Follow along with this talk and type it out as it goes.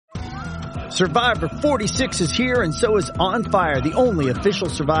Survivor 46 is here, and so is On Fire, the only official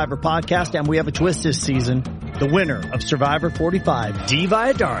Survivor podcast, and we have a twist this season. The winner of Survivor 45, Dee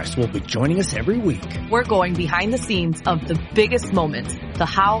Valladares, will be joining us every week. We're going behind the scenes of the biggest moments, the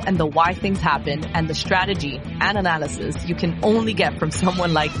how and the why things happen, and the strategy and analysis you can only get from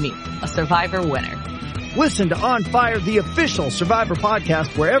someone like me, a Survivor winner. Listen to On Fire, the official Survivor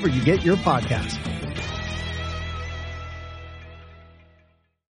podcast, wherever you get your podcasts.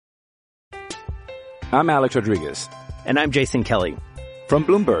 I'm Alex Rodriguez. And I'm Jason Kelly. From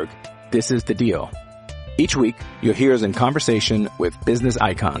Bloomberg, this is The Deal. Each week, you'll hear us in conversation with business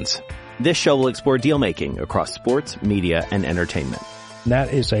icons. This show will explore deal-making across sports, media, and entertainment.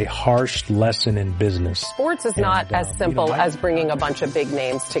 That is a harsh lesson in business. Sports is not as simple as bringing a bunch of big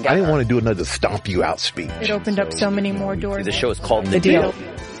names together. I didn't want to do another stomp you out speech. It opened up so many more doors. The show is called The Deal.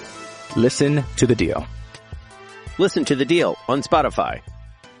 Listen to The Deal. Listen to The Deal on Spotify.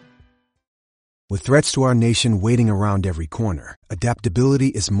 With threats to our nation waiting around every corner, adaptability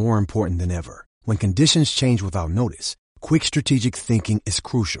is more important than ever. When conditions change without notice, quick strategic thinking is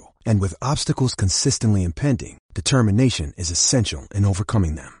crucial. And with obstacles consistently impending, determination is essential in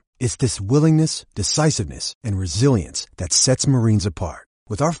overcoming them. It's this willingness, decisiveness, and resilience that sets Marines apart.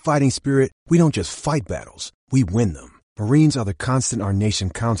 With our fighting spirit, we don't just fight battles, we win them. Marines are the constant our nation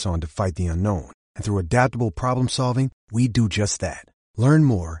counts on to fight the unknown. And through adaptable problem solving, we do just that. Learn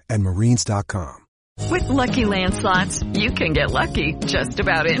more at Marines.com. With Lucky Land Slots, you can get lucky just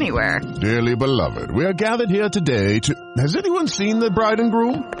about anywhere. Dearly beloved, we are gathered here today to... Has anyone seen the bride and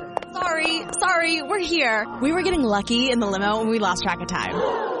groom? Sorry, we're here. We were getting lucky in the limo and we lost track of time.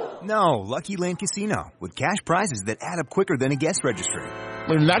 No, Lucky Land Casino, with cash prizes that add up quicker than a guest registry.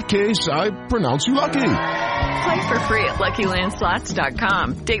 In that case, I pronounce you lucky. Play for free at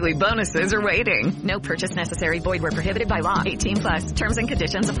LuckyLandSlots.com. Daily bonuses are waiting. No purchase necessary. Void where prohibited by law. 18+. Terms and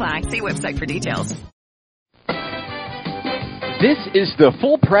conditions apply. See website for details. This is the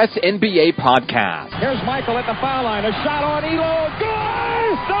Full Press NBA podcast. Here's Michael at the foul line. A shot on Elo.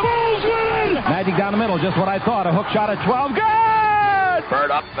 Good! The Bulls win! Magic down the middle. Just what I thought. A hook shot at 12. Good!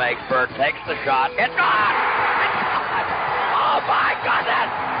 Bird up fakes. Bird takes the shot. It's good! Oh, my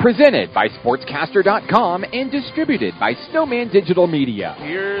goodness! Presented by Sportscaster.com and distributed by Snowman Digital Media.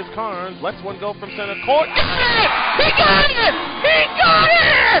 Here's Carnes. Lets one go from center court. He got it! He got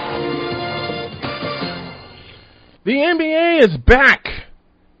it! The NBA is back!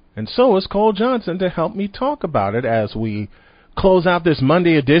 And so is Cole Johnson to help me talk about it as we close out this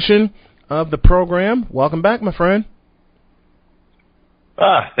Monday edition of the program. Welcome back, my friend.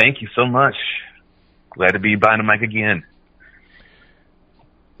 Thank you so much. Glad to be behind the mic again.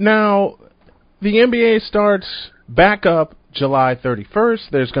 Now, the NBA starts back up July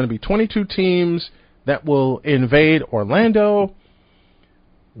 31st. There's going to be 22 teams that will invade Orlando.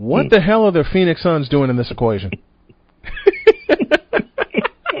 What the hell are the Phoenix Suns doing in this equation?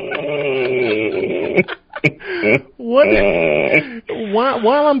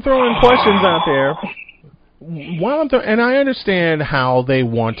 While I'm throwing questions out there, and I understand how they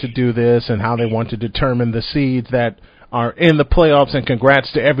want to do this and how they want to determine the seeds that are in the playoffs, and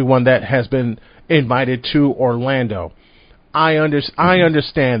congrats to everyone that has been invited to Orlando. I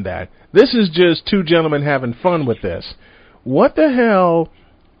understand that. This is just two gentlemen having fun with this. What the hell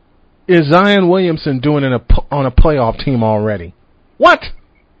is Zion Williamson doing on a playoff team already? What?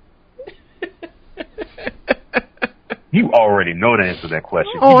 You already know the answer to that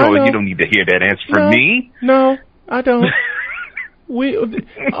question. Oh, you don't need to hear that answer from me. No, I don't.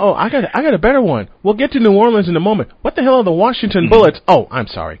 I got a better one. We'll get to New Orleans in a moment. What the hell are the Washington Bullets? Oh, I'm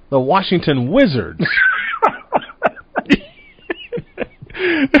sorry. The Washington Wizards.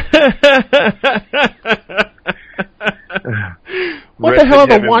 What the hell are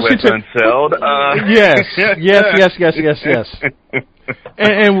the Washington? Yes.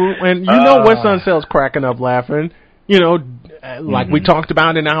 And you know Wes Unsel's cracking up laughing. You know, like we talked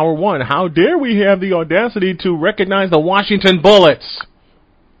about in hour one. How dare we have the audacity to recognize the Washington Bullets?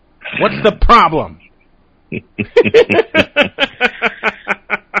 What's the problem?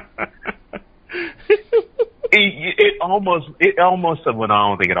 It almost, well, I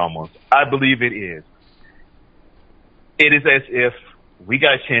don't think it almost. I believe it is. It is as if we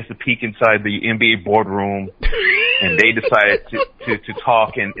got a chance to peek inside the NBA boardroom and they decided to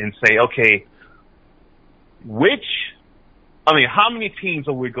talk and say, okay, how many teams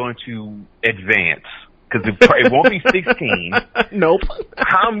are we going to advance? Because it won't be 16. Nope.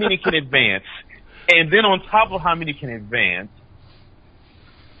 How many can advance? And then on top of how many can advance,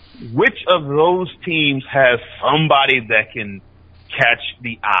 which of those teams has somebody that can catch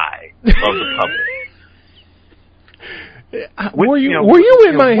the eye of the public? Were you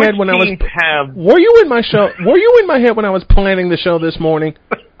in my head when I was planning the show this morning?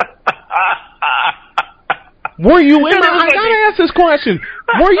 Were you in my? I gotta ask this question.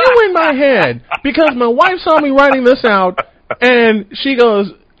 Were you in my head? Because my wife saw me writing this out, and she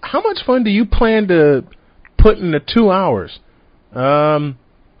goes, "How much fun do you plan to put in the 2 hours?"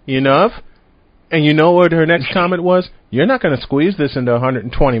 Enough. And you know what her next comment was? "You're not going to squeeze this into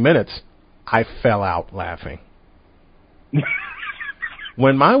 120 minutes." I fell out laughing.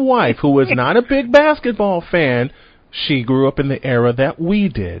 When my wife, who was not a big basketball fan, she grew up in the era that we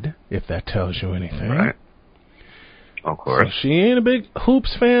did, if that tells you anything. Right. Of course. So she ain't a big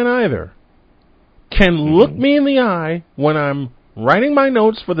hoops fan either. Can look me in the eye when I'm writing my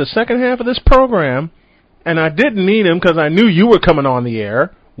notes for the second half of this program, and I didn't need him because I knew you were coming on the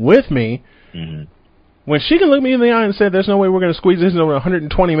air with me. When she can look me in the eye and say, "There's no way we're going to squeeze this into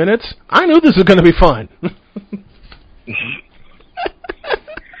 120 minutes," I knew this was going to be fun.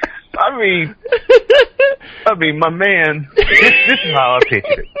 I mean, my man, this is how I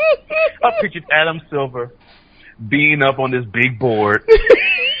pictured it. I pictured Adam Silver being up on this big board,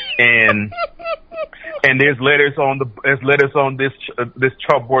 and there's letters on this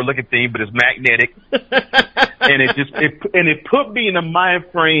chalkboard looking thing, but it's magnetic, and it put me in a mind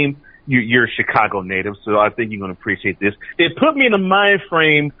frame. You're a Chicago native, so I think you're going to appreciate this. It put me in a mind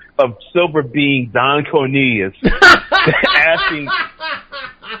frame of Silver being Don Cornelius, asking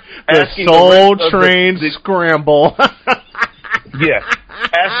the Soul Train Scramble. Yeah,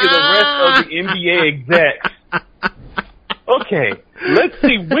 asking the rest of the NBA execs, okay, let's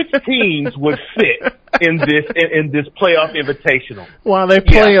see which teams would fit in this playoff invitational. While they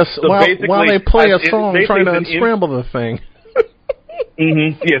play a song trying to unscramble the thing.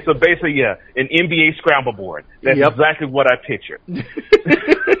 Yeah, so basically, an NBA scramble board. That's exactly what I pictured.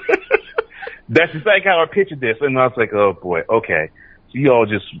 That's exactly how I pictured this, and I was like, "Oh boy, okay." So you all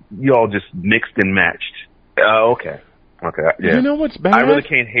just mixed and matched. Okay, yeah. You know what's bad? I really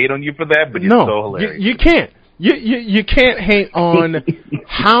can't hate on you for that, but it's so hilarious. You can't. You can't hate on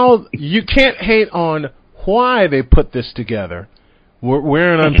how. You can't hate on why they put this together.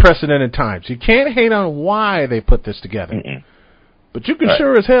 We're in unprecedented times. You can't hate on why they put this together. But you can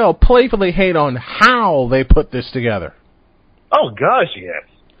sure as hell playfully hate on how they put this together. Oh gosh, yes.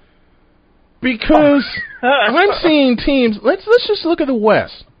 Because I'm seeing teams. Let's just look at the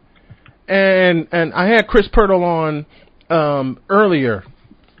West. And I had Chris Pirtle on earlier,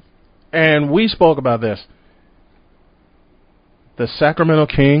 and we spoke about this. The Sacramento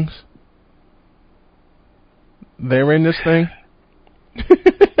Kings. They're in this thing.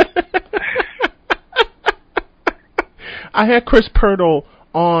 I had Chris Pirtle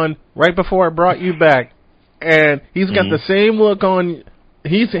on right before I brought you back, and he's got the same look on.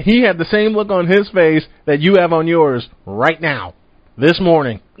 He had the same look on his face that you have on yours right now, this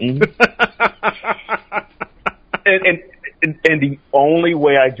morning. And the only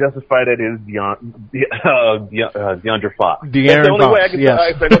way I justify that is DeAndre Fox. De'Aaron Fox, way I can, yes.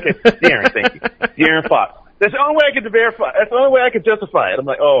 Okay, De'Aaron, thank you. De'Aaron Fox. That's the only way I can verify. That's the only way I can justify it. I'm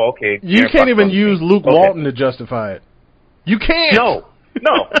like, oh, okay. You can't even use Luke Walton to justify it. You can't. No.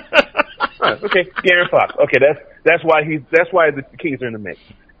 Okay, De'Aaron Fox. Okay, that's why the Kings are in the mix.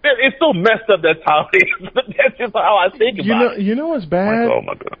 It's so messed up. That's how it is. That's just how I think about it. You know what's bad? Oh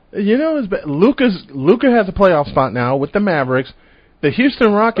my God. You know what's bad? Luka has a playoff spot now with the Mavericks. The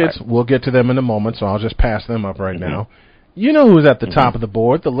Houston Rockets. Right. We'll get to them in a moment, so I'll just pass them up right now. You know who's at the top of the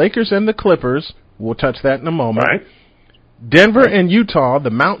board? The Lakers and the Clippers. We'll touch that in a moment. Right. Denver and Utah,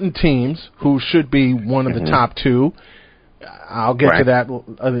 the Mountain teams, who should be one of the top two. I'll get to that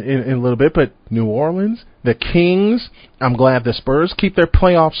in a little bit, but New Orleans, the Kings, I'm glad the Spurs keep their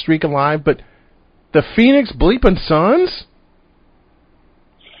playoff streak alive, but the Phoenix bleeping Suns?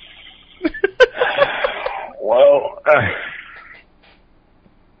 Well,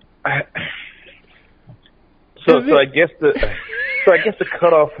 so I guess the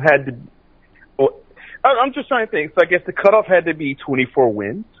cutoff had to. Well, I'm just trying to think. So I guess the cutoff had to be 24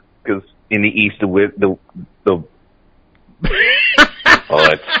 wins because in the East the Wizards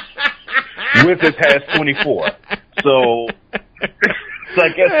has 24. So I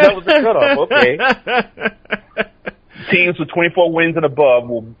guess that was the cutoff. Okay. Teams with 24 wins and above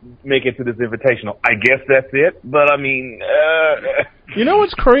will make it to this invitational. I guess that's it. But I mean, you know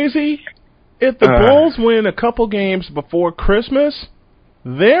what's crazy? If the Bulls win a couple games before Christmas,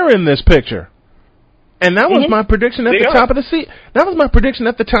 they're in this picture. And that was my prediction at the top of the season. That was my prediction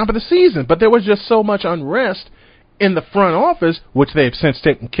at the top of the season. But there was just so much unrest in the front office, which they've since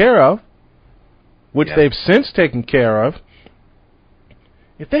taken care of.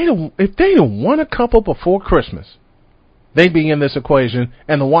 If they'd have won a couple before Christmas, they'd be in this equation,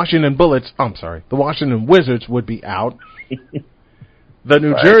 and the Washington Wizards would be out. The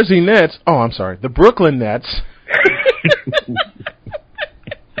New Jersey Nets, the Brooklyn Nets.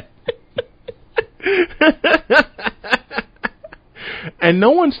 And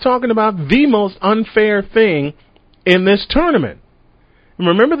no one's talking about the most unfair thing in this tournament.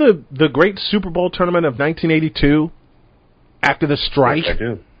 Remember the great Super Bowl tournament of 1982 after the strike? Yes, I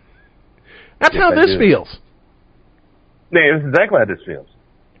do. That's how this feels. Yeah, it's exactly how this feels.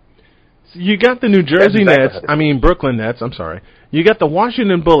 You got the New Jersey Brooklyn Nets, I'm sorry. You got the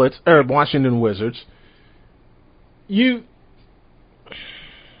Washington Wizards. The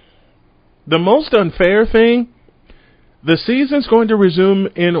most unfair thing, the season's going to resume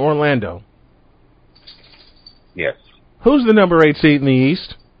in Orlando. Yes. Who's the number 8 seed in the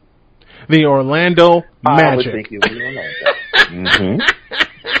East? The Orlando Magic. I would think it would be Orlando. Mm-hmm.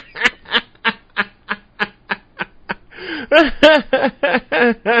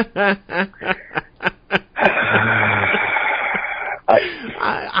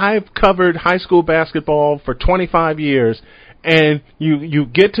 I've covered high school basketball for 25 years, and you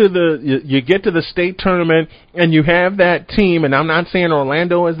get to the state tournament, and you have that team, and I'm not saying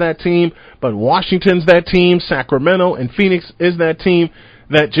Orlando is that team, but Washington's that team, Sacramento and Phoenix is that team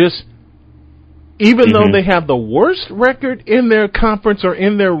that just, even though they have the worst record in their conference or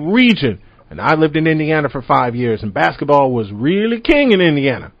in their region, and I lived in Indiana for 5 years, and basketball was really king in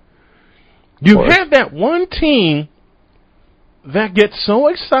Indiana. You have that one team that gets so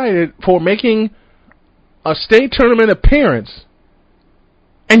excited for making a state tournament appearance,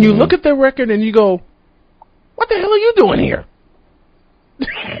 and you look at their record and you go, what the hell are you doing here?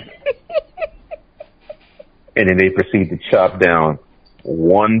 And then they proceed to chop down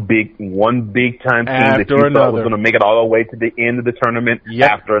one big time team that you thought was going to make it all the way to the end of the tournament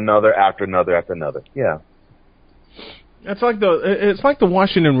after another. Yeah. It's like the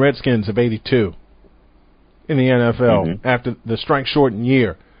Washington Redskins of '82 in the NFL after the strike shortened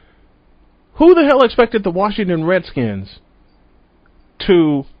year. Who the hell expected the Washington Redskins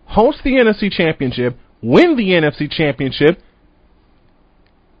to host the NFC Championship, win the NFC Championship,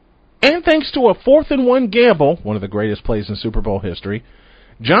 and thanks to a 4th-and-1 gamble, one of the greatest plays in Super Bowl history,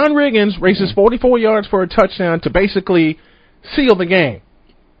 John Riggins races 44 yards for a touchdown to basically seal the game.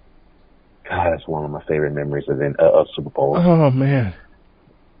 God, that's one of my favorite memories of Super Bowl. Oh man!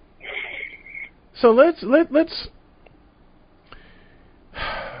 So let's.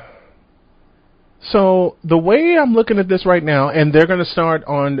 So the way I'm looking at this right now, and they're going to start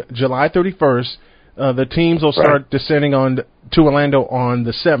on July 31st. The teams will start descending to Orlando on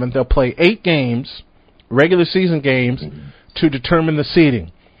the 7th. They'll play 8 games, regular season games, to determine the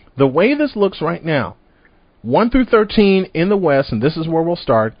seeding. The way this looks right now, 1 through 13 in the West, and this is where we'll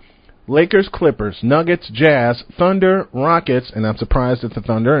start. Lakers, Clippers, Nuggets, Jazz, Thunder, Rockets, and I'm surprised at the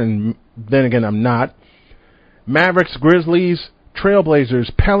Thunder, and then again I'm not. Mavericks, Grizzlies,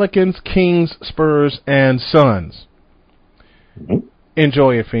 Trailblazers, Pelicans, Kings, Spurs, and Suns.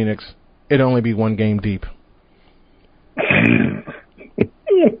 Enjoy it, Phoenix. It'd only be 1 game deep.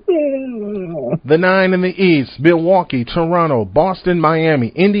 The 9 in the East, Milwaukee, Toronto, Boston,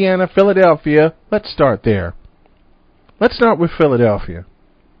 Miami, Indiana, Philadelphia. Let's start there. Let's start with Philadelphia,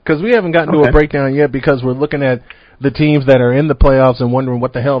 because we haven't gotten to a breakdown yet, because we're looking at the teams that are in the playoffs and wondering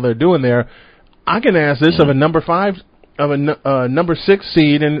what the hell they're doing there. I can ask this of a number 6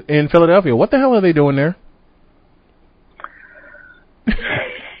 seed in Philadelphia. What the hell are they doing there?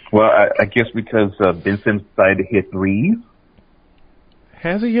 Well, I guess because Ben Simmons decided to hit threes.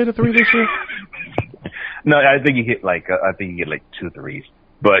 Has he hit a 3 this year? No, I think he hit like 2 threes.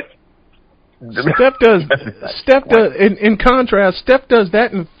 But Steph does. In contrast, Steph does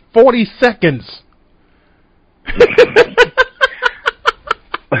that in 40 seconds.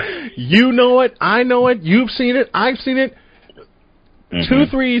 You know it. I know it. You've seen it. I've seen it. 2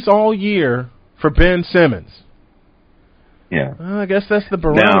 threes all year for Ben Simmons. Yeah. I guess that's the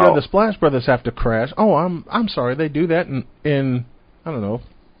barometer the Splash Brothers have to crash. Oh, I'm sorry. They do that in I don't know,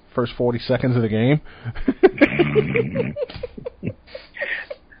 first 40 seconds of the game.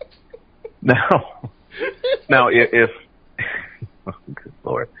 Now, if oh, good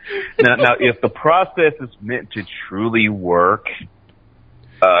Lord, now, if the process is meant to truly work,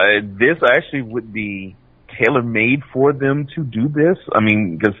 this actually would be tailor-made for them to do this. I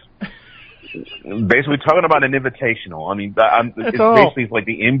mean, because basically talking about an invitational. I mean, it's basically like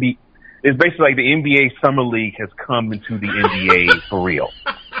the NBA. It's basically like the NBA Summer League has come into the NBA for real.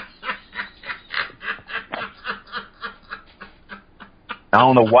 I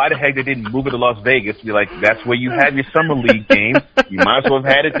don't know why the heck they didn't move it to Las Vegas. Be like, that's where you have your summer league game. You might as well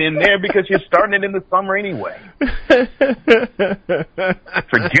have had it in there because you're starting it in the summer anyway.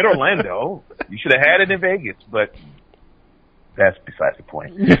 Forget Orlando. You should have had it in Vegas, but that's besides the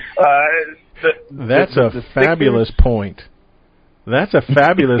point. That's a fabulous point. That's a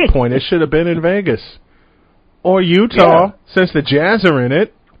fabulous point. It should have been in Vegas or Utah, since the Jazz are in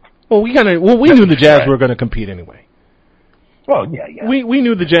it. Well, we knew the Jazz were going to compete anyway. Well, yeah. We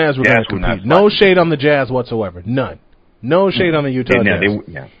knew the Jazz were going to compete. No shade on the Jazz whatsoever. None. No shade on the Utah Jazz.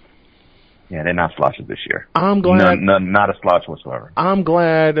 They're not slouches this year. I'm glad. Not a slouch whatsoever. I'm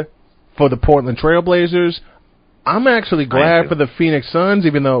glad for the Portland Trailblazers. I'm actually glad for the Phoenix Suns,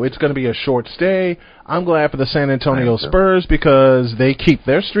 even though it's going to be a short stay. I'm glad for the San Antonio Spurs because they keep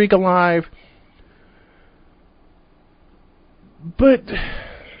their streak alive. But,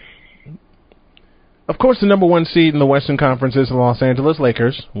 of course, the number one seed in the Western Conference is the Los Angeles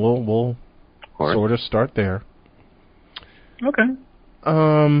Lakers. We'll sort of start there. Okay.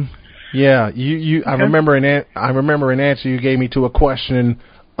 Yeah. Okay. I remember an answer you gave me to a question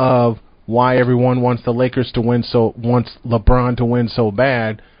of why everyone wants the Lakers to win wants LeBron to win so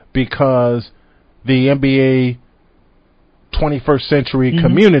bad, because the NBA 21st century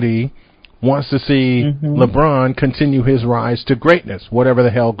community wants to see LeBron continue his rise to greatness, whatever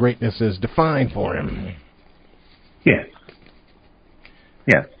the hell greatness is defined for him. Yes.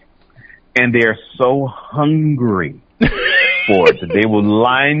 And they're so hungry for it that they will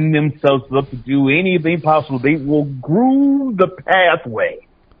line themselves up to do anything possible. They will groove the pathway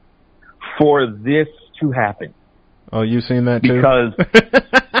for this to happen. Oh, you seen that too? Because,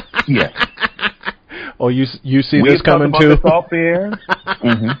 yes. Oh, you see this coming too? We have talked about this off air.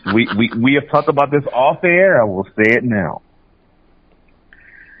 We have talked about this off air. I will say it now.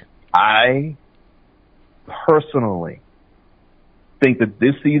 I personally think that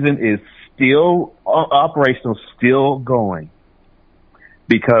this season is still operational, still going,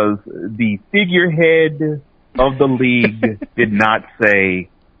 because the figurehead of the league did not say,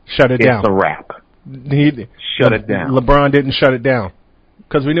 shut it down. It's a wrap. Shut it down. LeBron didn't shut it down.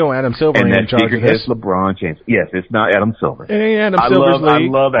 Because we know Adam Silver ain't in charge of this. LeBron James. Yes, it's not Adam Silver. It ain't Adam Silver's league. I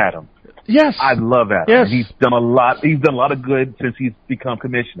love Adam. Yes. I love Adam. Yes. He's done a lot of good since he's become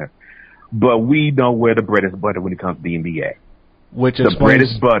commissioner. But we know where the bread is buttered when it comes to the NBA. The bread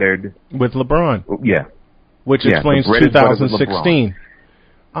is buttered with LeBron. Yeah. Which explains 2016.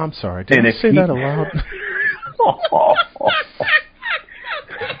 I'm sorry. Did I say that aloud?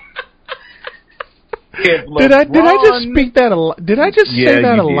 Did I just speak that aloud? Did I just say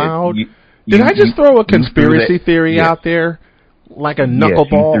that aloud? Did I just throw a conspiracy theory out there? Like a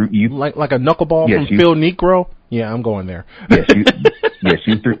knuckleball? Like a knuckleball from Phil Negro? Yeah, I'm going there. You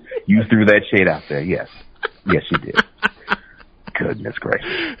threw that shade out there. Yes, you did. Goodness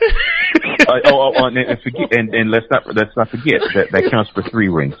gracious. And let's not forget that counts for 3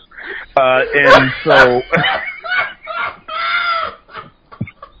 rings. And so.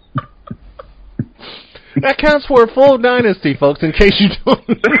 That counts for a full dynasty, folks, in case you don't.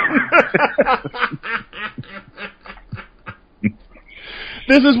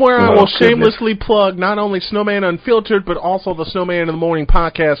 This is where I will shamelessly plug not only Snowman Unfiltered, but also the Snowman in the Morning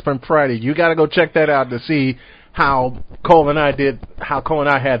podcast from Friday. You got to go check that out to see how Cole and I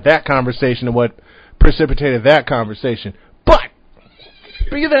had that conversation and what precipitated that conversation. But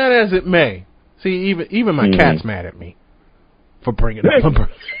be that as it may, see, even my cat's mad at me for bringing up.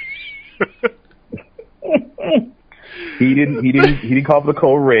 He didn't call for the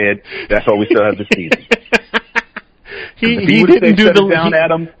code red. That's why we still have the season. He didn't do the down,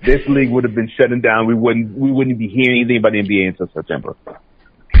 Adam. This league would have been shutting down. We wouldn't be hearing anything about the NBA until September.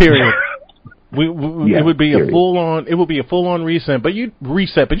 Period. It would be a full on. It would be a full on reset. But you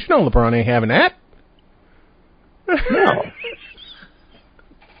know LeBron ain't having that. No.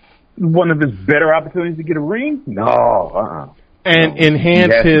 One of his better opportunities to get a ring. No. And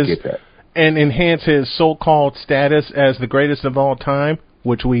enhance his so-called status as the greatest of all time,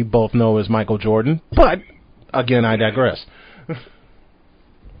 which we both know is Michael Jordan. But, again, I digress.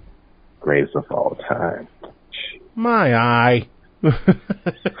 Greatest of all time. My eye.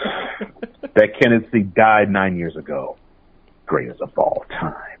 That Kennedy died 9 years ago. Greatest of all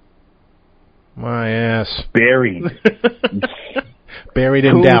time. My ass. Buried. Buried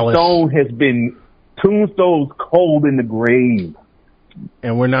in Dallas. Tombstone's cold in the grave.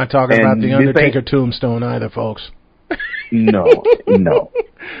 And we're not talking about the Undertaker tombstone either, folks. No.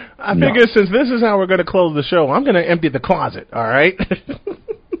 I figure since this is how we're going to close the show, I'm going to empty the closet, all right?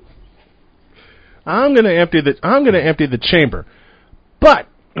 I'm going to empty the chamber. But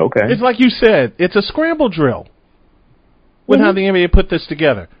okay. It's like you said, it's a scramble drill. with how the NBA put this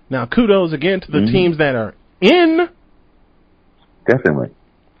together. Now, kudos again to the teams that are in. Definitely.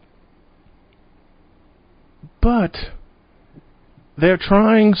 But they're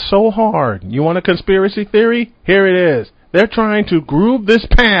trying so hard. You want a conspiracy theory? Here it is. They're trying to groove this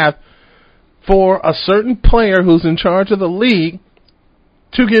path for a certain player who's in charge of the league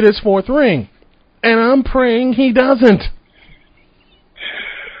to get his 4th ring. And I'm praying he doesn't.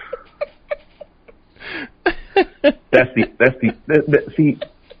 See,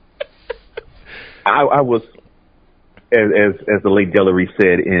 I was, as the late Della Reese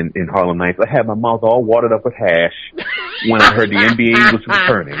said in Harlem Nights, I had my mouth all watered up with hash when I heard the NBA was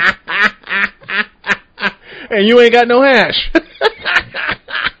returning. And you ain't got no hash.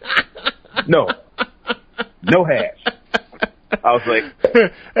 No hash. I was like,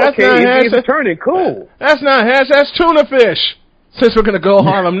 that's okay, NBA's returning, cool. That's not hash, that's tuna fish. Since we're going to go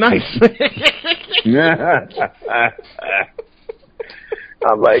Harlem Nights.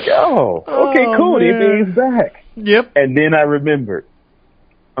 I'm like, okay, cool. The NBA's back. Yep. And then I remembered.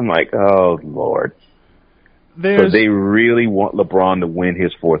 I'm like, oh, Lord. So they really want LeBron to win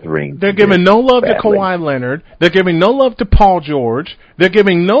his 4th ring. They're giving no love to Kawhi Leonard. They're giving no love to Paul George. They're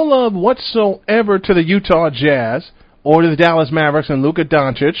giving no love whatsoever to the Utah Jazz or to the Dallas Mavericks and Luka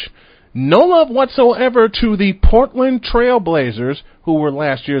Doncic. No love whatsoever to the Portland Trail Blazers, who were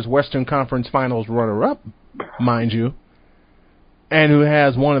last year's Western Conference Finals runner-up, mind you, and who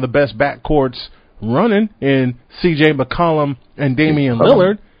has one of the best backcourts running in C.J. McCollum and Damian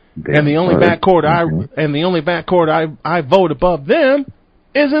Lillard. And the only backcourt I vote above them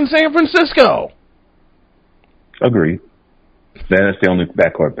is in San Francisco. Agreed. That's the only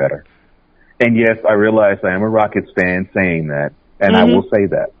backcourt better. And yes, I realize I am a Rockets fan saying that, and I will say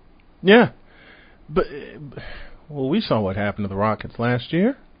that. Yeah, but we saw what happened to the Rockets last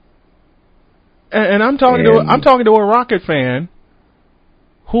year, and I'm talking to a Rocket fan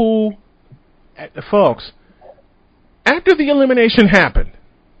who, folks, after the elimination happened,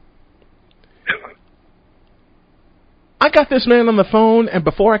 I got this man on the phone, and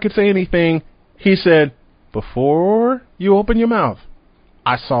before I could say anything, he said, "Before you open your mouth,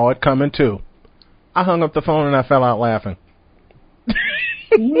 I saw it coming too." I hung up the phone and I fell out laughing.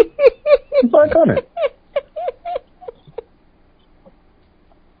 It's like on it.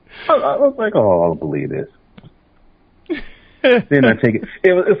 I was like, oh, I don't believe this. Then I take it.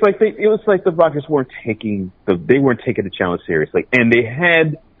 It was like the Rockets weren't taking the challenge seriously, and they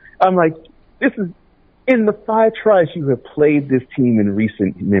had. I'm like, this is in the 5 tries you have played this team in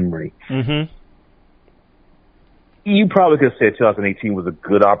recent memory. You probably could have said 2018 was a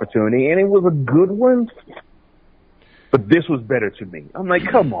good opportunity, and it was a good one. But this was better to me. I'm like,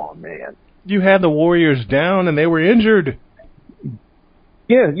 come on, man. You had the Warriors down, and they were injured.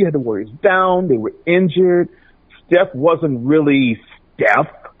 Yeah, you had the Warriors down. They were injured. Steph wasn't really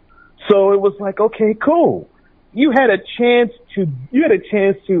Steph. So it was like, okay, cool. You had a chance to,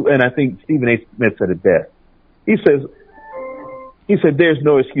 and I think Stephen A. Smith said it best. He said, there's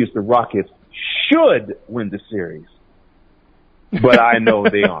no excuse. The Rockets should win the series. But I know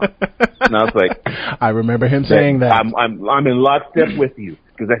they aren't. And I was like, I remember him saying that. I'm in lockstep with you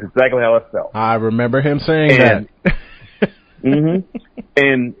because that's exactly how I felt. I remember him saying that.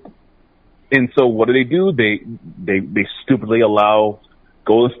 And so what do? They stupidly allow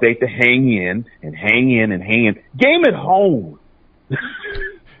Golden State to hang in. Game at home.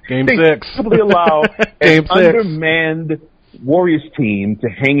 Game they 6. Stupidly allow an undermanned Warriors team to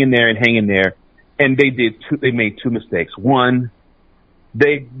hang in there. And they made 2 mistakes. One,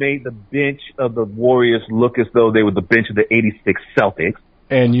 they made the bench of the Warriors look as though they were the bench of the 86 Celtics.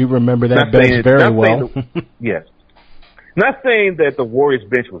 And you remember that bench very well. Yes. Not saying that the Warriors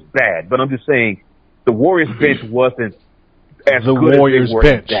bench was bad, but I'm just saying the Warriors bench wasn't as the good Warriors as they were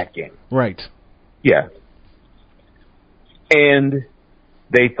bench. in that game. Right. Yeah. And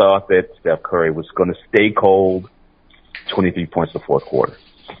they thought that Steph Curry was going to stay cold, 23 points in the 4th quarter.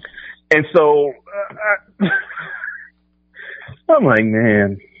 And so I'm like,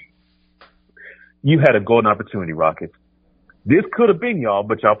 man, you had a golden opportunity, Rockets. This could have been y'all,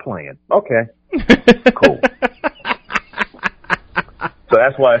 but y'all playing. Okay. Cool. So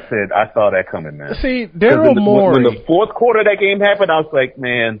that's why I said I saw that coming, man. See, Daryl Morey. When the 4th quarter of that game happened, I was like,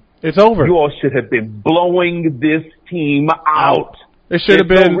 man, it's over. You all should have been blowing this team out. It should have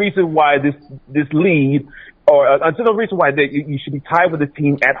been. There's no reason why this lead, or there's no reason why you should be tied with the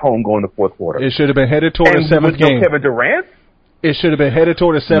team at home going to 4th quarter. It should have been headed toward a 7th game. No Kevin Durant? It should have been headed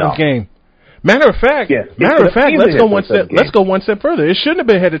toward a 7th game. Matter of fact, let's go one step further. It shouldn't have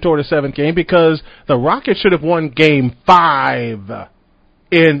been headed toward a 7th game because the Rockets should have won Game 5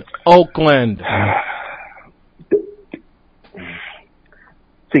 in Oakland.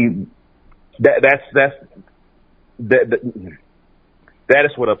 See, that's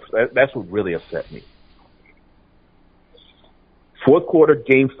what really upset me. Fourth quarter,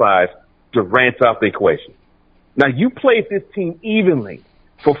 game 5, Durant's out the equation. Now, you played this team evenly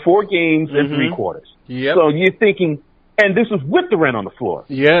for 4 games and 3 quarters. Yep. So you're thinking, and this was with Durant on the floor.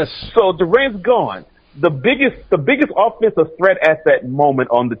 Yes. So Durant's gone. The biggest offensive threat at that moment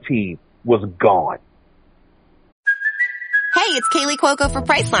on the team was gone. Hey, it's Kaylee Cuoco for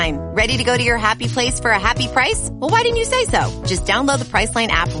Priceline. Ready to go to your happy place for a happy price? Well, why didn't you say so? Just download the Priceline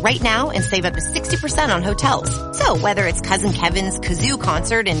app right now and save up to 60% on hotels. So whether it's Cousin Kevin's Kazoo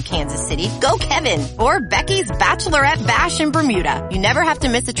Concert in Kansas City, go Kevin, or Becky's Bachelorette Bash in Bermuda, you never have to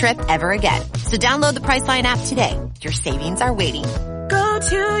miss a trip ever again. So download the Priceline app today. Your savings are waiting. Go to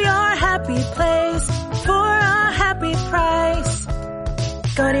your happy place for a happy price.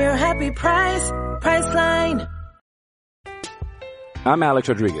 Go to your happy price, Priceline. I'm Alex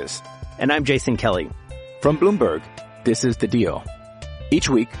Rodriguez. And I'm Jason Kelly. From Bloomberg, this is The Deal. Each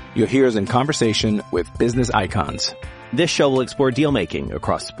week, you'll hear us in conversation with business icons. This show will explore deal-making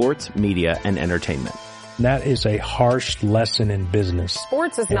across sports, media, and entertainment. That is a harsh lesson in business.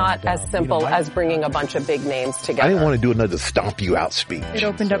 Sports is not as simple as bringing a bunch of big names together. I didn't want to do another stomp you out speech. It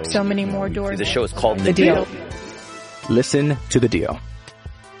opened up so many more doors. The show is called The Deal. Listen to The Deal.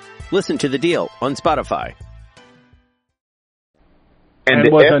 Listen to The Deal on Spotify. And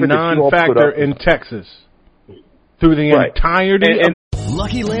was a non-factor in Texas through the entirety of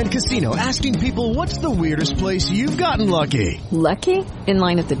Lucky Land Casino, asking people, what's the weirdest place you've gotten lucky? Lucky? In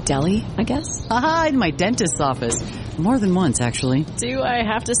line at the deli, I guess? Aha, in my dentist's office. More than once, actually. Do I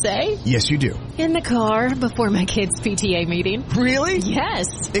have to say? Yes, you do. In the car before my kids' PTA meeting. Really?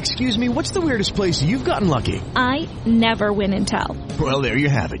 Yes. Excuse me, what's the weirdest place you've gotten lucky? I never win and tell. Well, there you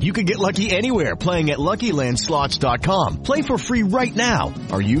have it. You can get lucky anywhere, playing at LuckyLandSlots.com. Play for free right now.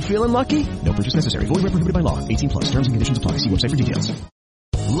 Are you feeling lucky? No purchase necessary. Void where prohibited by law. 18+. Terms and conditions apply. See website for details.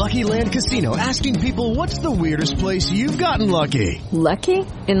 Lucky Land Casino, asking people, what's the weirdest place you've gotten lucky? Lucky?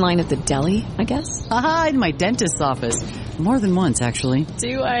 In line at the deli, I guess? Aha, in my dentist's office. More than once, actually.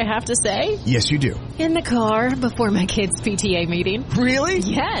 Do I have to say? Yes, you do. In the car before my kids' PTA meeting. Really?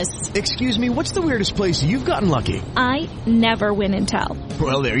 Yes. Excuse me, what's the weirdest place you've gotten lucky? I never win and tell.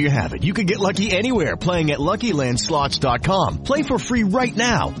 Well, there you have it. You can get lucky anywhere, playing at LuckyLandSlots.com. Play for free right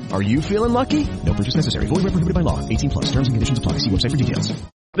now. Are you feeling lucky? No purchase necessary. Void where prohibited by law. 18+. Terms and conditions apply. See website for details.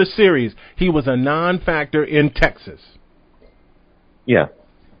 The series, he was a non-factor in Texas. Yeah.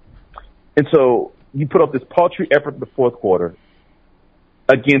 And so you put up this paltry effort in the fourth quarter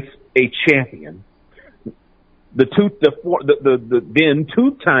against a champion, the then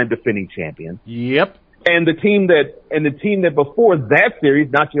two-time defending champion. Yep. And the team that before that series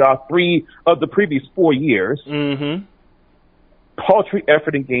knocked you out 3 of the previous 4 years. Mm-hmm. Paltry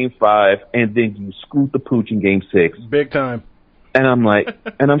effort in game 5, and then you screwed the pooch in game 6. Big time. And I'm like,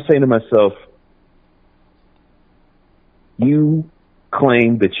 and I'm saying to myself, you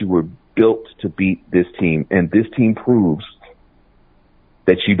claim that you were built to beat this team, and this team proves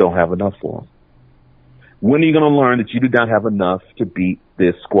that you don't have enough for them. When are you going to learn that you do not have enough to beat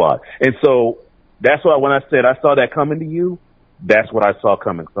this squad? And so that's why when I said I saw that coming to you, that's what I saw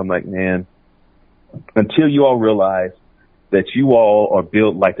coming. So I'm like, man, until you all realize that you all are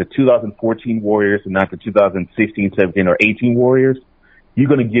built like the 2014 Warriors and not the 2016, 17, or 18 Warriors, you're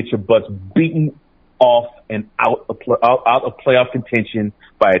going to get your butts beaten off and out of playoff contention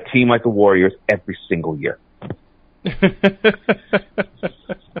by a team like the Warriors every single year.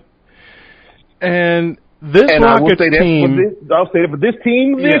 And this Rockets team... I'll say that for this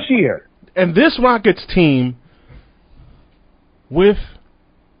team this year. And this Rockets team with...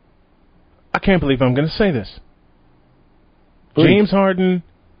 I can't believe I'm going to say this. James Harden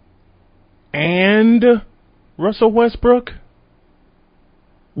and Russell Westbrook.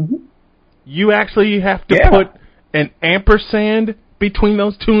 Mm-hmm. You actually have to put an ampersand between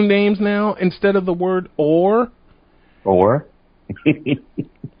those two names now instead of the word or. Or.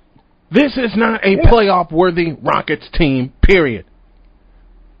 This is not a playoff-worthy Rockets team, period.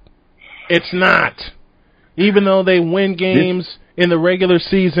 It's not. Even though they win games in the regular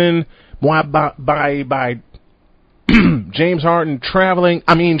season by James Harden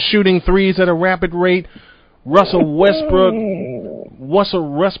shooting threes at a rapid rate. Russell Westbrook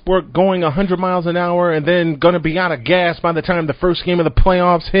going 100 miles an hour and then going to be out of gas by the time the first game of the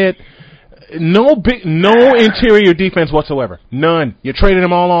playoffs hit. No interior defense whatsoever. None. You traded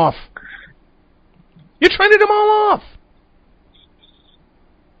them all off.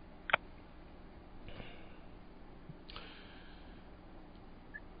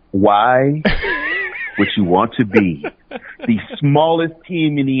 Why what you want to be the smallest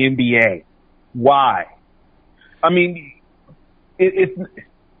team in the NBA. Why? I mean,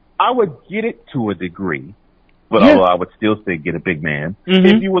 I would get it to a degree, but although I would still say get a big man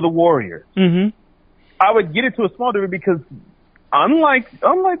if you were the Warriors. I would get it to a small degree because unlike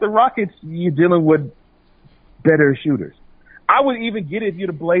the Rockets, you're dealing with better shooters. I would even get it if you're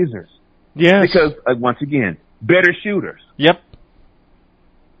the Blazers. Yes. Because, once again, better shooters. Yep.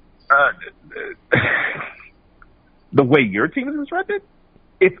 The way your team is constructed,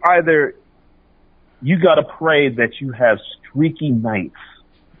 it's either you got to pray that you have streaky nights.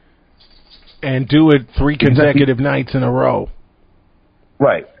 And do it 3 consecutive nights in a row.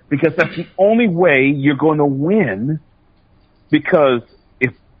 Right. Because that's the only way you're going to win. Because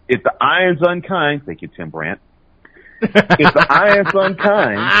if the iron's unkind, thank you, Tim Brandt. If the iron's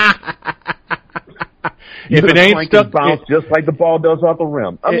unkind, if it ain't stuck, bounce just like the ball does off the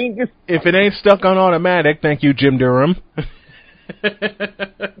rim. I mean, if it ain't stuck on automatic, thank you, Jim Durham.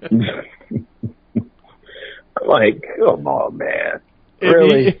 Like, come on, man.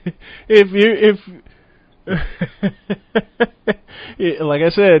 Really? Like I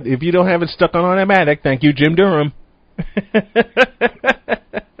said, if you don't have it stuck on automatic, thank you, Jim Durham.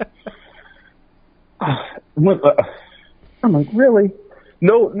 I'm like, really?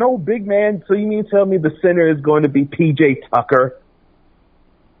 No big man. So you mean to tell me the center is going to be PJ Tucker?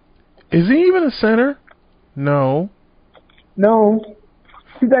 Is he even a center? No.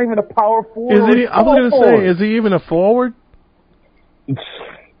 He's not even a power forward. I was going to say, is he even a forward? Is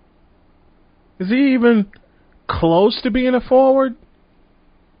he even close to being a forward?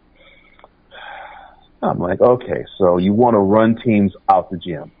 I'm like, okay, so you want to run teams out the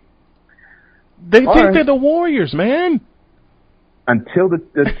gym. They think they're the Warriors, man. Until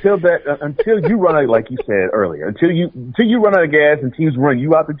you run out, like you said earlier, until you run out of gas and teams run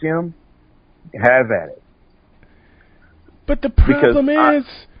you out the gym, have at it. But the problem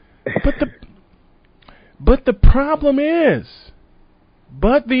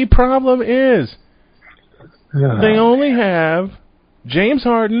is, they only have James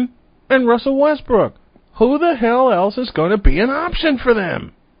Harden and Russell Westbrook. Who the hell else is going to be an option for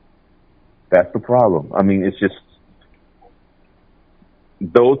them? That's the problem. I mean, it's just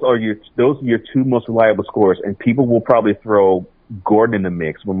those are your 2 most reliable scorers, and people will probably throw Gordon in the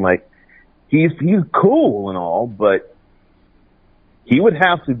mix. I'm like, he's cool and all, but he would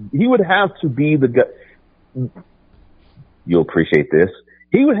have to be the guy. You'll appreciate this.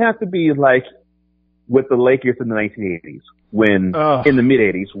 He would have to be like with the Lakers in the 1980s, in the mid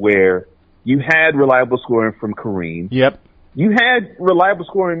 80s, where you had reliable scoring from Kareem. Yep. You had reliable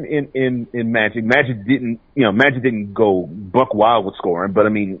scoring in Magic. Magic didn't go buck wild with scoring, but I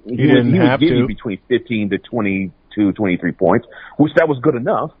mean, he would give you between 15 to 22, 23 points, which that was good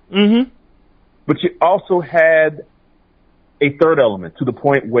enough. Mm-hmm. But you also had a third element to the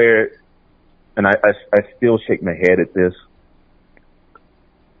point where, and I still shake my head at this,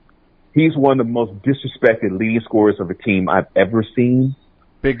 he's one of the most disrespected leading scorers of a team I've ever seen.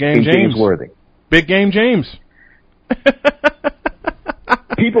 Big game James Worthy. Big game James.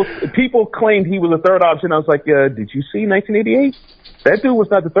 People claimed he was a third option. I was like, did you see 1988? That dude was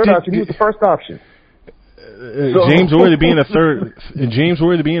not the third option. He was the first option. James Worthy being a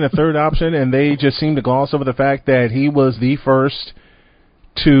third option, and they just seem to gloss over the fact that he was the first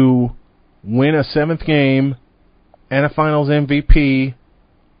to win a 7th game and a Finals MVP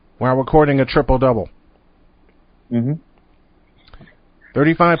while recording a triple-double. Mm-hmm.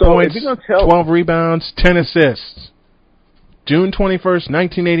 35 points, 12 rebounds, 10 assists. June 21st,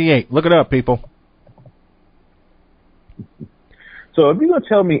 1988. Look it up, people. So if you're going to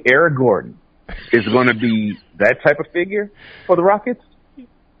tell me Eric Gordon is going to be that type of figure for the Rockets,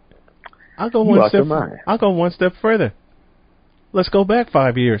 I'll go one step further. Let's go back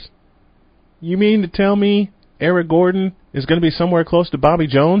 5 years. You mean to tell me Eric Gordon is going to be somewhere close to Bobby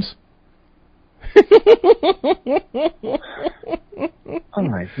Jones? Oh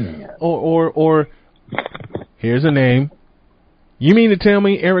my God. Or here's a name. You mean to tell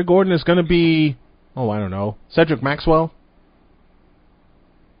me Eric Gordon is going to be, I don't know, Cedric Maxwell?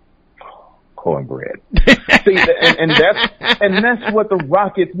 Cornbread. See, and that's what the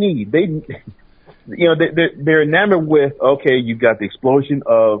Rockets need. They're enamored with, okay, you got the explosion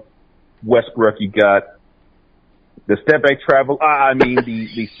of Westbrook, you got the step back travel.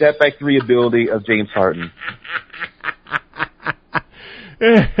 The step back 3 ability of James Harden. They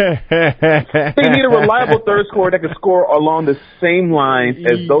need a reliable third scorer that can score along the same lines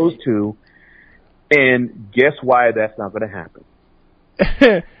as those two. And guess why that's not going to happen?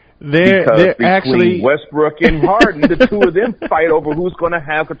 They're between actually Westbrook and Harden, the two of them fight over who's going to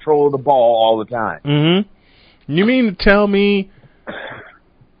have control of the ball all the time. Mm-hmm. You mean to tell me?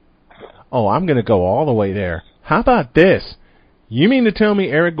 Oh, I'm going to go all the way there. How about this? You mean to tell me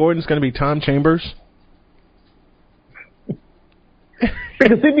Eric Gordon's going to be Tom Chambers?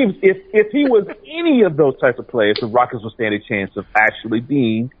 Because if he was any of those types of players, the Rockets would stand a chance of actually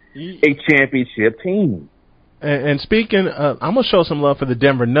being a championship team. And speaking, I'm gonna show some love for the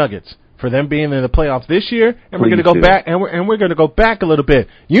Denver Nuggets for them being in the playoffs this year, and we're gonna go back and we're gonna go back a little bit.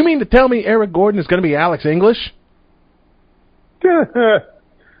 You mean to tell me Eric Gordon is gonna be Alex English? I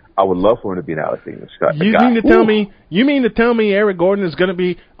would love for him to be an Alex English guy. You mean to tell me Eric Gordon is gonna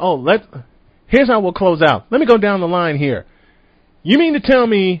be? Here's how we'll close out. Let me go down the line here. You mean to tell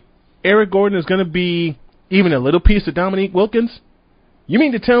me Eric Gordon is gonna be even a little piece of Dominique Wilkins? You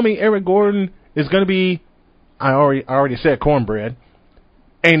mean to tell me Eric Gordon is gonna be? I already said cornbread.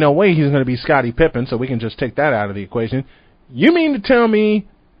 Ain't no way he's going to be Scottie Pippen, so we can just take that out of the equation. You mean to tell me...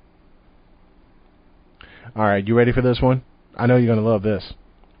 All right, you ready for this one? I know you're going to love this.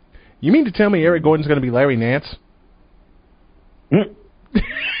 You mean to tell me Eric Gordon's going to be Larry Nance? You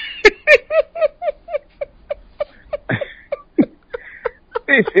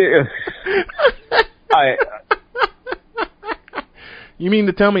mean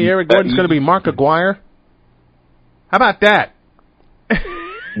to tell me Eric Gordon's going to be Mark Aguirre? How about that?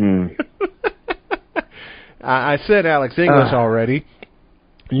 I said Alex English already.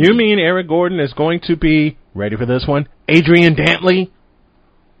 You mean Eric Gordon is going to be, ready for this one, Adrian Dantley?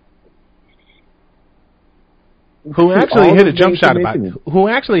 Who actually hit a jump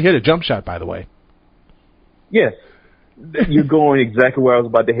shot, by the way. Yes. You're going exactly where I was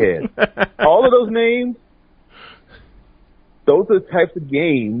about to head. All of those names, those are the types of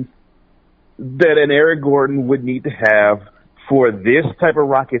games that an Eric Gordon would need to have for this type of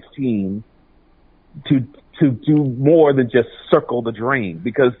Rockets team to do more than just circle the drain,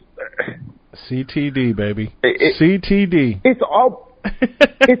 because CTD, baby. CTD. It's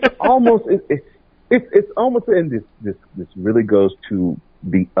almost and this really goes to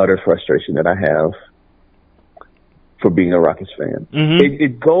the utter frustration that I have for being a Rockets fan. Mm-hmm.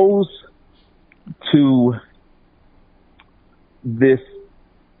 It goes to this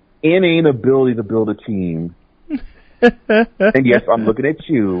inane ability to build a team. And yes, I'm looking at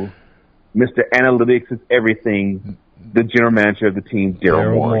you, Mr. Analytics is everything, the general manager of the team,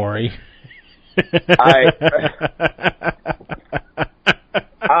 Daryl Morey.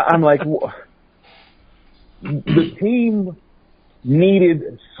 I'm like, the team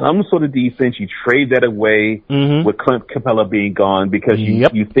needed some sort of defense. You trade that away with Clint Capella being gone because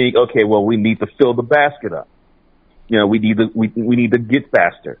you think, okay, well, we need to fill the basket up. You know, we need to get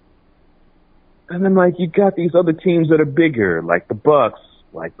faster. And then, like, you got these other teams that are bigger, like the Bucks,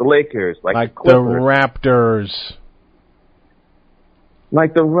 like the Lakers, like the Clippers.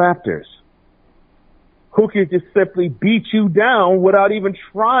 Like the Raptors. Who can just simply beat you down without even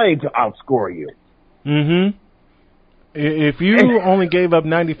trying to outscore you. Mm-hmm. If you only gave up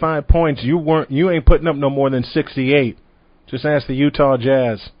 95 points, you ain't putting up no more than 68. Just ask the Utah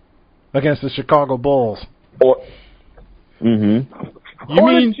Jazz against the Chicago Bulls. The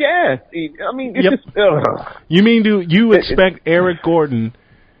Jazz. I mean, it's just... You mean you expect Eric Gordon...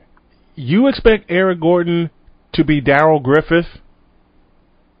 You expect Eric Gordon to be Darryl Griffith?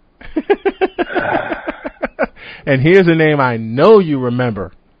 And here's a name I know you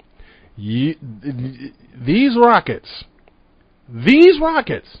remember. These Rockets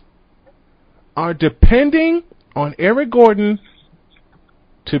are depending on Eric Gordon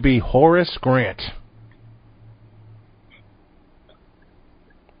to be Horace Grant.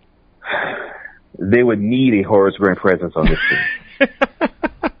 They would need a Horace Grant presence on this team.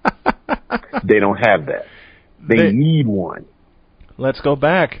 They don't have that. They need one. Let's go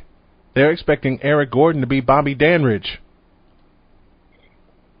back. They're expecting Eric Gordon to be Bobby Danridge.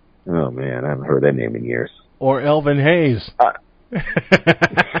 Oh, man, I haven't heard that name in years. Or Elvin Hayes.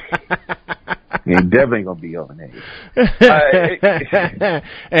 He definitely going to be Elvin Hayes.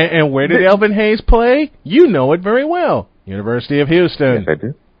 And where did Elvin Hayes play? You know it very well. University of Houston. Yes, I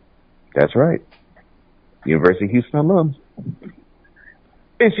do. That's right. University of Houston alums.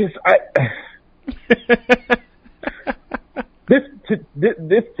 It's just this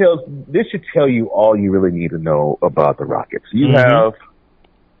should tell you all you really need to know about the Rockets. You have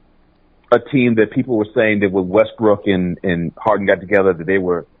a team that people were saying that when Westbrook and Harden got together that they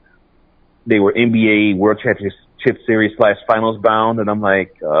were NBA World Championship Series / Finals bound, and I'm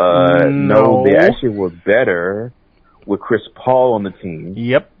like, no, they actually were better with Chris Paul on the team.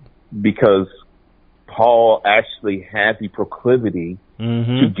 Yep. Because Paul actually had the proclivity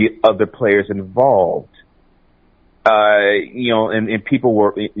to get other players involved. And people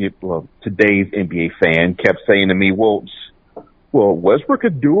were, today's NBA fan kept saying to me, well, Westbrook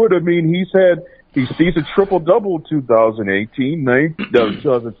could do it. I mean, he sees a triple-double 2018,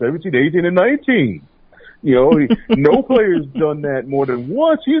 2017, 18, and 19. No player's done that more than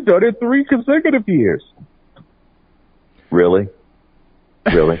once. He's done it 3 consecutive years. Really?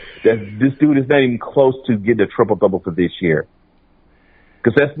 This dude is not even close to getting a triple-double for this year.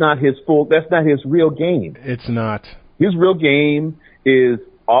 Because that's not his real game. It's not. His real game is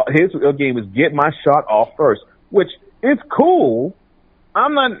get my shot off first, which is cool.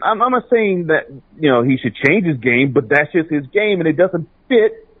 I'm not saying that, he should change his game, but that's just his game and it doesn't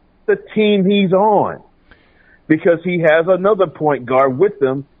fit the team he's on. Because he has another point guard with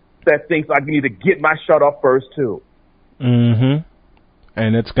him that thinks I need to get my shot off first too. Mm-hmm.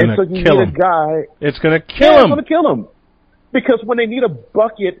 And it's going to kill him. It's going to kill him. It's going to kill him. Because when they need a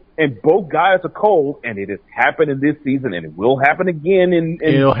bucket and both guys are cold, and it has happened in this season, and it will happen again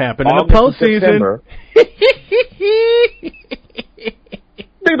it'll happen in the postseason.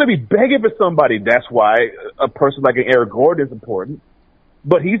 They're going to be begging for somebody. That's why a person like an Eric Gordon is important.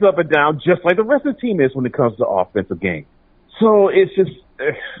 But he's up and down just like the rest of the team is when it comes to offensive game. So it's just,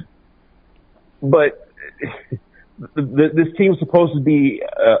 but this team is supposed to be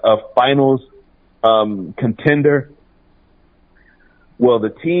a finals contender. Well, the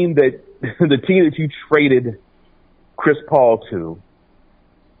team that you traded Chris Paul to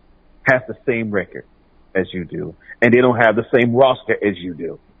has the same record as you do, and they don't have the same roster as you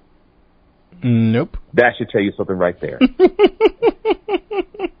do. Nope. That should tell you something right there.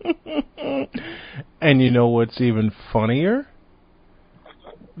 And you know what's even funnier?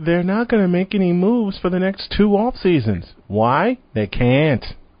 They're not going to make any moves for the next 2 off seasons. Why? They can't.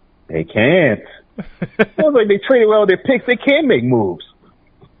 They can't. Sounds like they traded well their picks. They can make moves.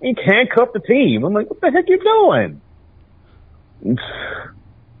 You can't cuff the team. I'm like, what the heck you doing?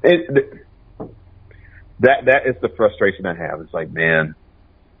 That is the frustration I have. It's like, man,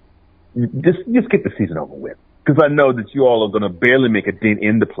 just get the season over with. Because I know that you all are going to barely make a dent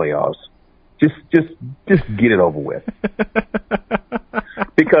in the playoffs. Just get it over with.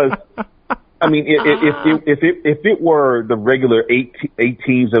 Because, I mean, if it were the regular eight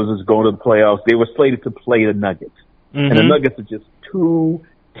teams that was just going to the playoffs, they were slated to play the Nuggets. And the Nuggets are just too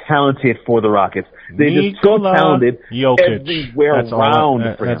talented for the Rockets. They're just so talented everywhere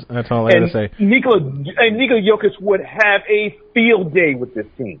around for him. That's all I gotta say. Nikola Jokic would have a field day with this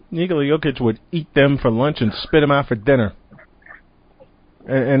team. Nikola Jokic would eat them for lunch and spit them out for dinner.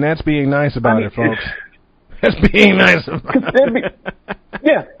 And that's being nice about it, folks. That's being nice about it.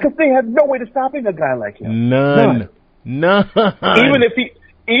 Yeah, because they have no way to stopping a guy like him. None. Even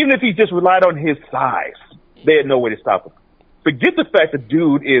if he just relied on his size, they had no way to stop him. Forget the fact the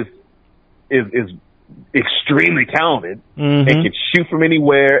dude is extremely talented and can shoot from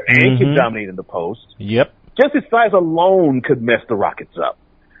anywhere and can dominate in the post. Yep. Just his size alone could mess the Rockets up.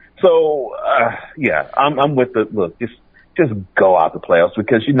 So, I'm with the look. Just go out the playoffs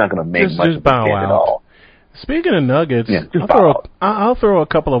because you're not going to make much of a dent at all. Speaking of Nuggets, I'll throw a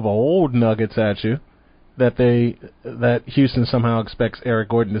couple of old Nuggets at you that Houston somehow expects Eric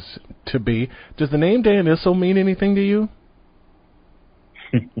Gordon to be. Does the name Dan Issel mean anything to you?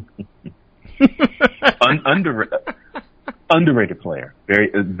 Underrated player.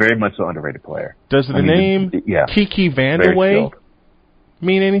 Very much so underrated player. Does the name Kiki Vandeweghe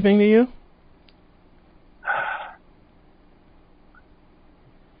mean anything to you?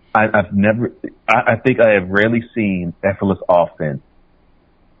 I think I have rarely seen effortless offense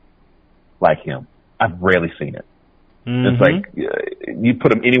like him. I've rarely seen it. It's like you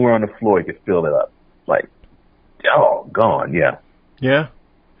put him anywhere on the floor, he could fill it up. Like, gone, yeah.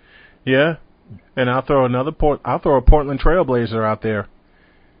 And I'll throw a Portland Trailblazer out there.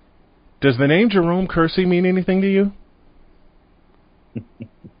 Does the name Jerome Kersey mean anything to you?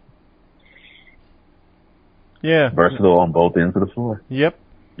 Yeah. Versatile on both ends of the floor. Yep.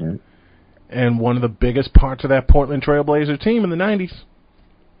 Mm-hmm. And one of the biggest parts of that Portland Trailblazer team in the 90s.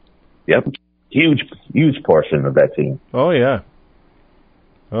 Yep. Huge portion of that team. Oh, yeah.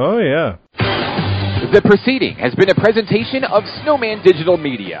 The proceeding has been a presentation of Snowman Digital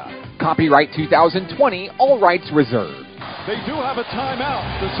Media. Copyright 2020, all rights reserved. They do have a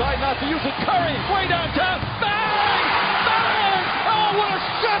timeout. Decide not to use it. Curry, way downtown. Bang! Bang! Oh, what a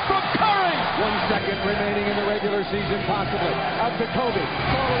shot from Curry! 1 second remaining in the regular season, possibly. Out to Kobe.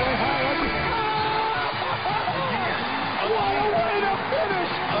 All the way high. What a way to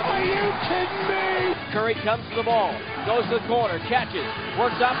finish! Are you kidding me? Curry comes to the ball. goes to the corner, catches,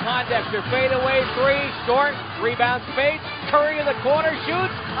 works up Pondexter, fade away three, short, rebound Spade, Curry in the corner,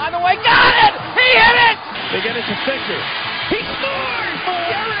 shoots, on the way, got it! He hit it! They get it to Fisher. He scores!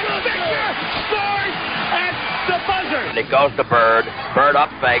 Derek Fisher scores at the buzzer! And it goes to Bird. Bird up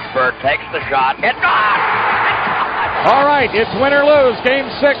fakes. Bird takes the shot. It's gone! All right, it's win or lose, game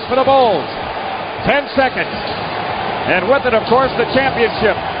 6 for the Bulls. 10 seconds. And with it, of course, the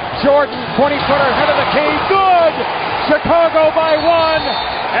championship. Jordan, 20-footer, head of the key, good! Chicago by 1,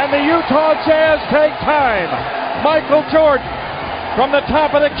 and the Utah Jazz take time. Michael Jordan from the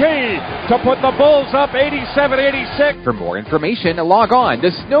top of the key to put the Bulls up 87-86. For more information, log on to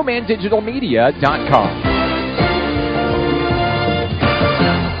snowmandigitalmedia.com.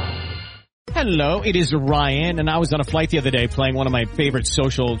 Hello, it is Ryan, and I was on a flight the other day playing one of my favorite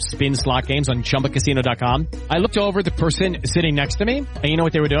social spin slot games on ChumbaCasino.com. I looked over the person sitting next to me, and you know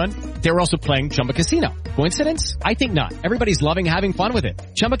what they were doing? They were also playing Chumba Casino. Coincidence? I think not. Everybody's loving having fun with it.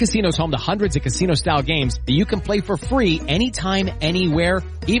 Chumba Casino is home to hundreds of casino-style games that you can play for free anytime, anywhere,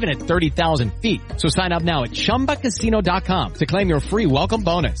 even at 30,000 feet. So sign up now at ChumbaCasino.com to claim your free welcome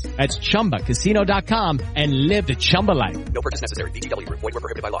bonus. That's ChumbaCasino.com and live the Chumba life. No purchase necessary. VGW. Void where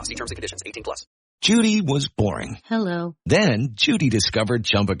prohibited by law. See terms and conditions. 18+. Judy was boring. Hello. Then Judy discovered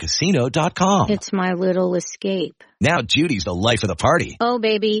ChumbaCasino.com. It's my little escape. Now Judy's the life of the party. Oh,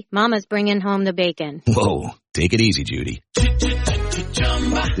 baby, mama's bringing home the bacon. Whoa, take it easy, Judy.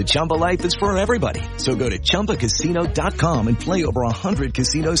 The Chumba life is for everybody. So go to ChumbaCasino.com and play over 100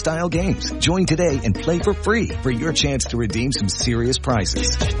 casino-style games. Join today and play for free for your chance to redeem some serious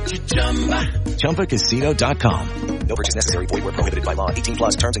prizes. ChumbaCasino.com. No purchase necessary. Void where prohibited by law.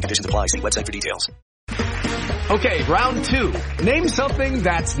 18+. Terms and conditions apply. See website for details. Okay, round 2. Name something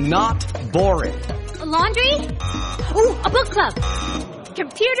that's not boring. A laundry? Ooh, a book club.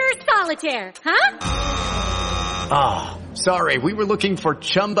 Computer solitaire, huh? Ah, sorry, we were looking for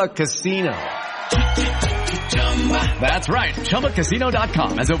Chumba Casino. That's right,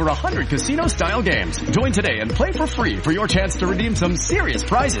 ChumbaCasino.com has over 100 casino-style games. Join today and play for free for your chance to redeem some serious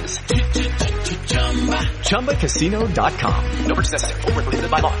prizes. ChumbaCasino.com. No purchase necessary. Void where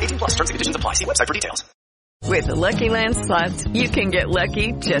prohibited by law. 18+. Terms and conditions apply. See website for details. With the Lucky Land Slots, you can get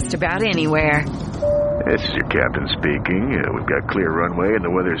lucky just about anywhere. This is your captain speaking. We've got clear runway and the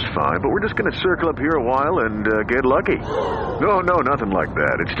weather's fine, but we're just going to circle up here a while and get lucky. No, nothing like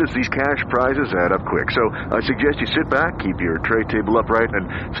that. It's just these cash prizes add up quick. So I suggest you sit back, keep your tray table upright,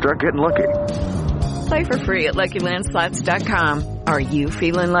 and start getting lucky. Play for free at LuckyLandSlots.com. Are you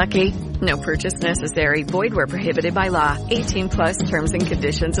feeling lucky? No purchase necessary. Void where prohibited by law. 18+ terms and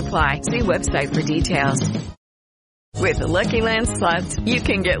conditions apply. See website for details. With the Lucky Land Slots, you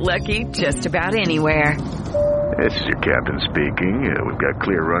can get lucky just about anywhere. This is your captain speaking. We've got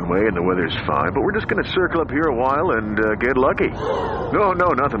clear runway and the weather's fine, but we're just going to circle up here a while and get lucky. No,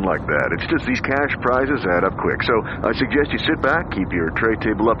 nothing like that. It's just these cash prizes add up quick. So I suggest you sit back, keep your tray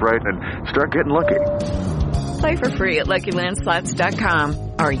table upright, and start getting lucky. Play for free at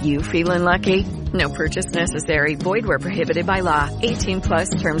LuckyLandSlots.com. Are you feeling lucky? No purchase necessary. Void where prohibited by law.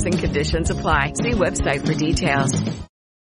 18+ terms and conditions apply. See website for details.